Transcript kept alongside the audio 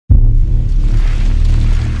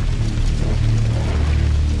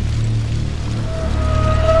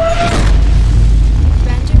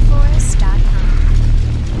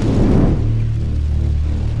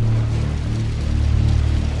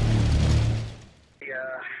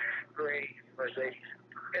Mercedes.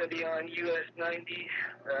 Gonna be on US 90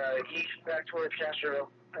 east back toward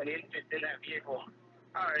Castro. An infant in that vehicle.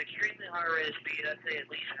 Alright, extremely high rate of speed. I'd say at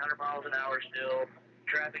least 100 miles an hour still.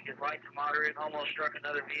 Traffic is light to moderate. Almost struck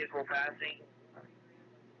another vehicle passing.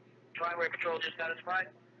 Highway Patrol just got a spot.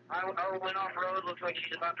 I went off road. Looks like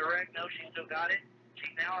she's about to wreck. No, she still got it.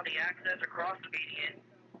 She's now on the access across the median.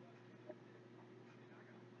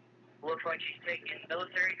 Looks like she's taking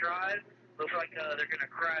military drive. Looks like they're going to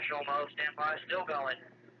crash almost. Stand by. Still going.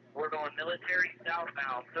 We're going military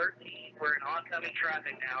southbound. 13. We're in oncoming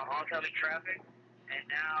traffic now. Oncoming traffic. And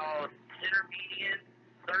now center median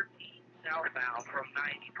 13 southbound from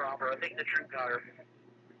 90 proper. I think the troop got her.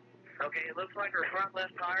 Okay, it looks like her front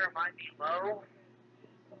left tire might be low.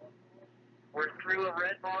 We're through a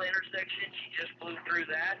red ball intersection. She just flew through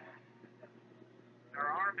that. Her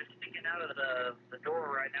arm is sticking out of the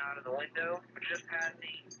door right now, out of the window. We're just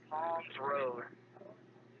passing Palms Road.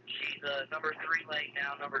 She's number 3 lane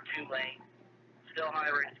now, number 2 lane. Still high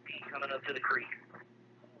rate of speed coming up to the creek.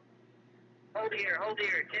 Hold here,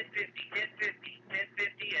 1050, 1050,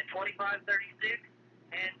 1050, and 2536,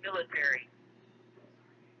 and military.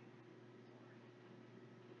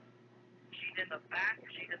 She's in the back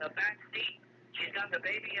seat. She's got the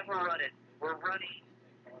baby and we're running. We're running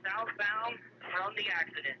southbound from the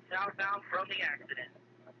accident. Southbound from the accident.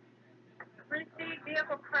 Received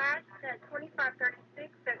vehicle crash at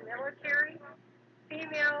 2536 at military.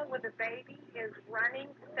 Female with a baby is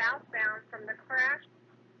running southbound from the crash.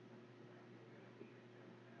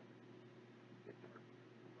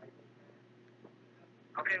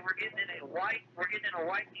 Okay, we're getting in a white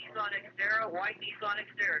Nissan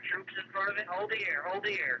Xterra. Troops in front of it. Hold the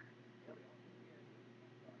air.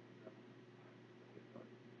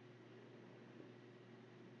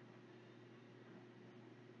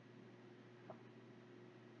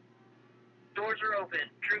 Doors are open.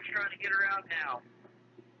 Troops trying to get her out now.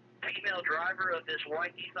 Female driver of this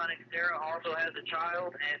white Nissan Xterra also has a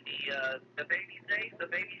child, and the baby's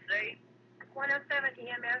safe. 107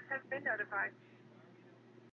 EMS has been notified.